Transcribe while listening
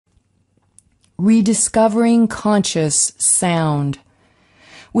Rediscovering Conscious Sound.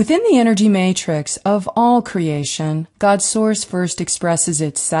 Within the energy matrix of all creation, God's source first expresses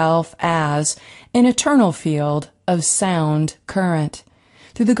itself as an eternal field of sound current.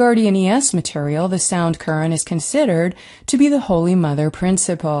 Through the Guardian ES material, the sound current is considered to be the Holy Mother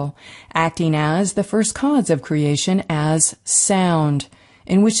principle, acting as the first cause of creation as sound,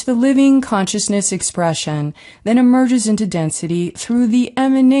 in which the living consciousness expression then emerges into density through the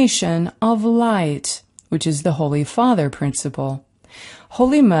emanation of light, which is the Holy Father principle.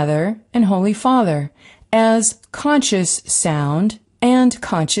 Holy Mother and Holy Father as conscious sound and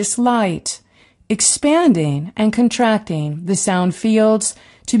conscious light, expanding and contracting the sound fields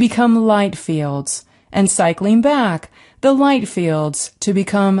to become light fields, and cycling back the light fields to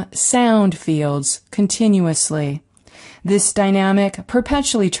become sound fields continuously. This dynamic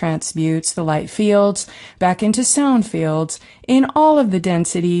perpetually transmutes the light fields back into sound fields in all of the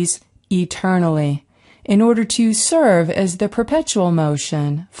densities eternally, in order to serve as the perpetual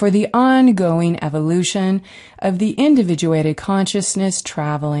motion for the ongoing evolution of the individuated consciousness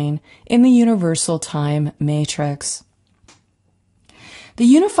traveling in the universal time matrix. The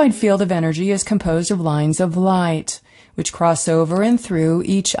unified field of energy is composed of lines of light, which cross over and through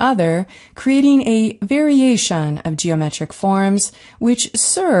each other, creating a variation of geometric forms which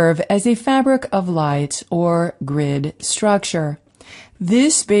serve as a fabric of light or grid structure.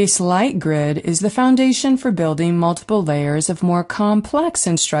 This base light grid is the foundation for building multiple layers of more complex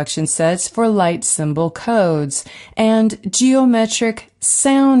instruction sets for light symbol codes and geometric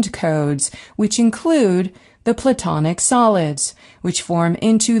sound codes, which include the Platonic solids, which form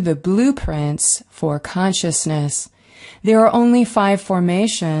into the blueprints for consciousness. There are only 5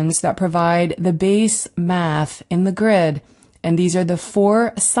 formations that provide the base math in the grid, and these are the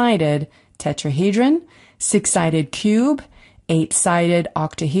 4-sided tetrahedron, 6-sided cube, 8-sided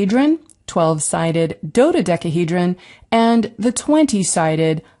octahedron, 12-sided dodecahedron, and the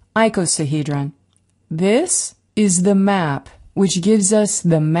 20-sided icosahedron. This is the map, which gives us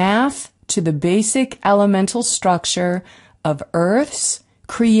the math to the basic elemental structure of Earth's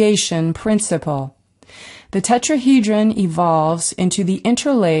creation principle. The tetrahedron evolves into the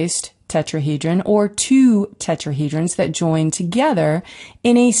interlaced tetrahedron, or 2 tetrahedrons that join together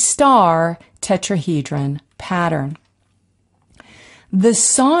in a star tetrahedron pattern. The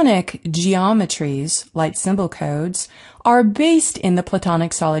sonic geometries, light symbol codes, are based in the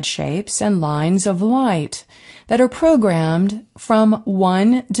Platonic solid shapes and lines of light that are programmed from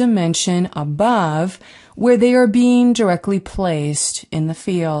one dimension above, where they are being directly placed in the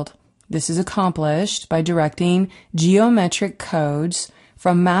field. This is accomplished by directing geometric codes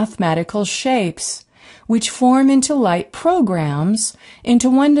from mathematical shapes, which form into light programs into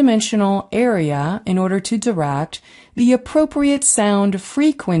one-dimensional area in order to direct the appropriate sound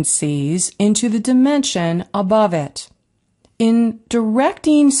frequencies into the dimension above it. In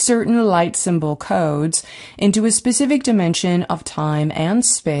directing certain light symbol codes into a specific dimension of time and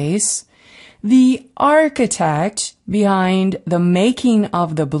space, the architect behind the making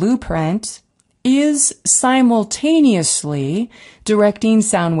of the blueprint is simultaneously directing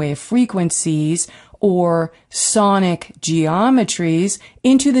sound wave frequencies or sonic geometries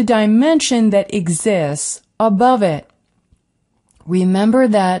into the dimension that exists above it. Remember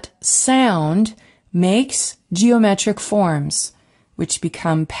that sound makes geometric forms, which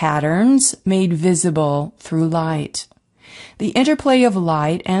become patterns made visible through light. The interplay of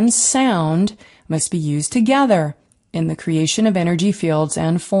light and sound must be used together in the creation of energy fields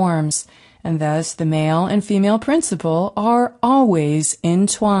and forms, and thus the male and female principle are always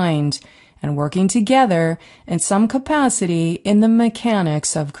entwined and working together in some capacity in the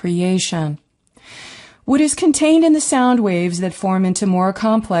mechanics of creation. What is contained in the sound waves that form into more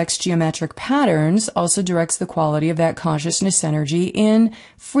complex geometric patterns also directs the quality of that consciousness energy in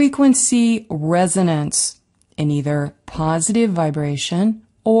frequency resonance, in either positive vibration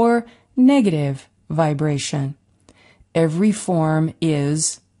or negative vibration. Every form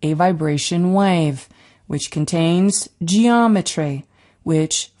is a vibration wave, which contains geometry,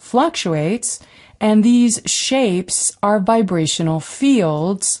 which fluctuates, and these shapes are vibrational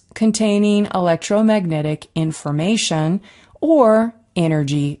fields containing electromagnetic information or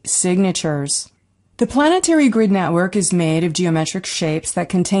energy signatures. The planetary grid network is made of geometric shapes that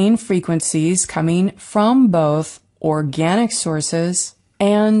contain frequencies coming from both organic sources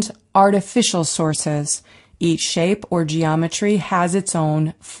and artificial sources. Each shape or geometry has its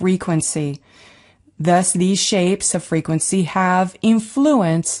own frequency. Thus, these shapes of frequency have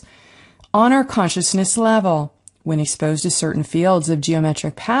influence on our consciousness level. When exposed to certain fields of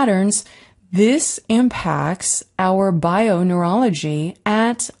geometric patterns, This impacts our bioneurology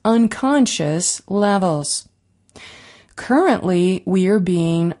at unconscious levels. Currently, we are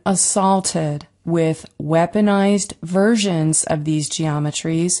being assaulted with weaponized versions of these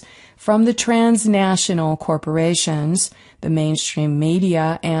geometries from the transnational corporations, the mainstream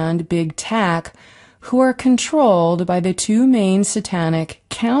media, and big tech, who are controlled by the two main satanic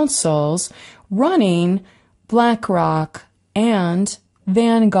councils running BlackRock and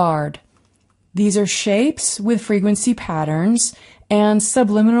Vanguard. These are shapes with frequency patterns and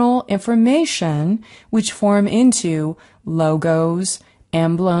subliminal information which form into logos,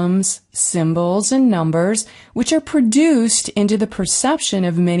 emblems, symbols, and numbers, which are produced into the perception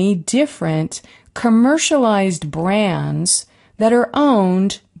of many different commercialized brands that are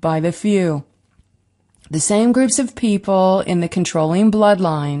owned by the few. The same groups of people in the controlling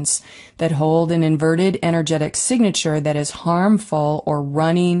bloodlines that hold an inverted energetic signature that is harmful or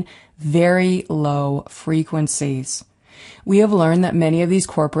running very low frequencies. We have learned that many of these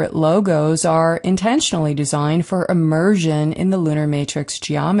corporate logos are intentionally designed for immersion in the lunar matrix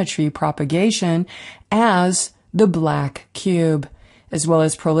geometry propagation as the black cube, as well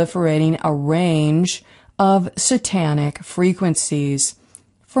as proliferating a range of satanic frequencies.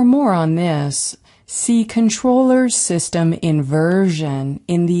 For more on this, see Controller System Inversion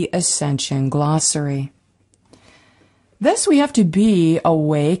in the Ascension Glossary. Thus, we have to be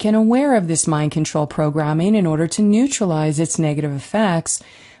awake and aware of this mind control programming in order to neutralize its negative effects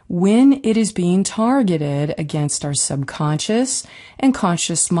when it is being targeted against our subconscious and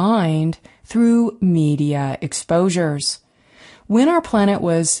conscious mind through media exposures. When our planet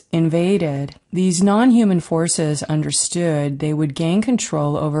was invaded, these non-human forces understood they would gain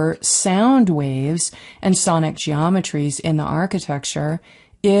control over sound waves and sonic geometries in the architecture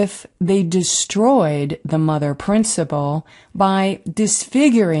if they destroyed the mother principle by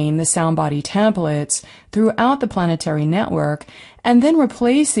disfiguring the sound body templates throughout the planetary network and then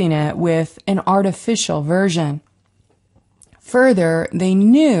replacing it with an artificial version. Further, they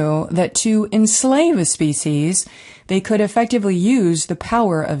knew that to enslave a species, they could effectively use the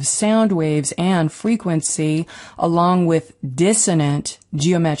power of sound waves and frequency along with dissonant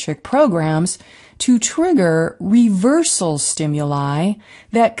geometric programs to trigger reversal stimuli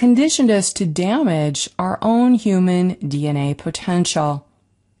that conditioned us to damage our own human DNA potential.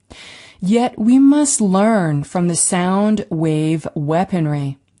 Yet we must learn from the sound wave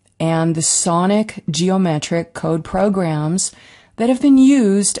weaponry and the sonic geometric code programs that have been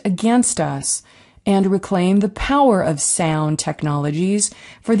used against us and reclaim the power of sound technologies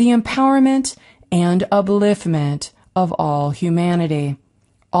for the empowerment and upliftment of all humanity.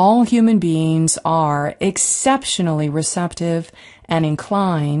 All human beings are exceptionally receptive and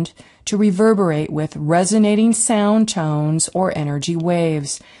inclined to reverberate with resonating sound tones or energy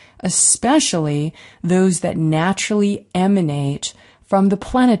waves, especially those that naturally emanate from the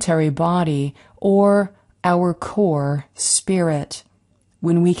planetary body or our core spirit.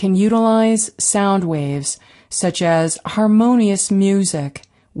 When we can utilize sound waves such as harmonious music,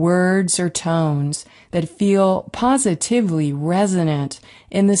 words or tones that feel positively resonant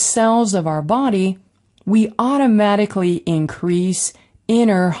in the cells of our body, we automatically increase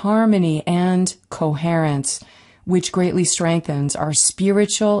inner harmony and coherence, which greatly strengthens our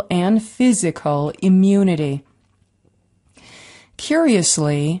spiritual and physical immunity.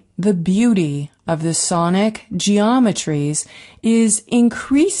 Curiously, the beauty of the sonic geometries is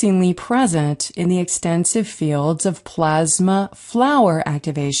increasingly present in the extensive fields of plasma flower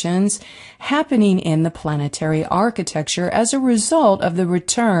activations happening in the planetary architecture as a result of the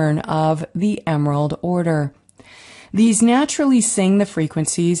return of the Emerald Order. These naturally sing the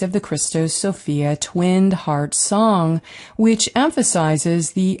frequencies of the Christos Sophia twinned heart song, which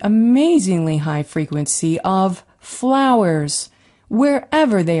emphasizes the amazingly high frequency of flowers,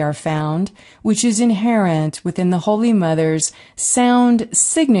 wherever they are found, which is inherent within the Holy Mother's sound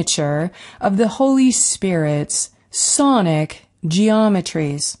signature of the Holy Spirit's sonic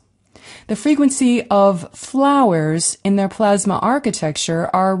geometries. The frequency of flowers in their plasma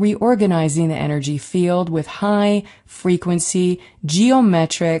architecture are reorganizing the energy field with high frequency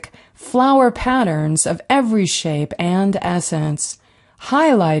geometric flower patterns of every shape and essence,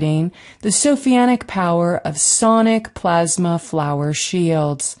 highlighting the Sophianic power of sonic plasma flower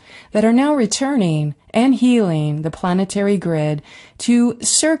shields that are now returning and healing the planetary grid to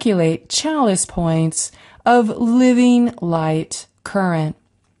circulate chalice points of living light current.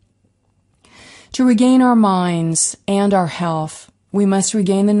 To regain our minds and our health, we must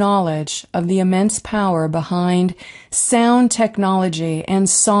regain the knowledge of the immense power behind sound technology and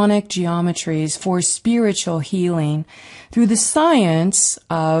sonic geometries for spiritual healing through the science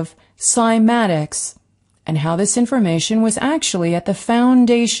of cymatics, and how this information was actually at the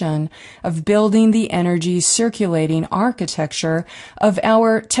foundation of building the energy circulating architecture of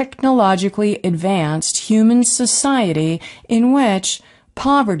our technologically advanced human society in which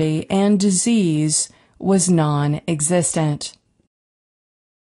poverty and disease was non-existent.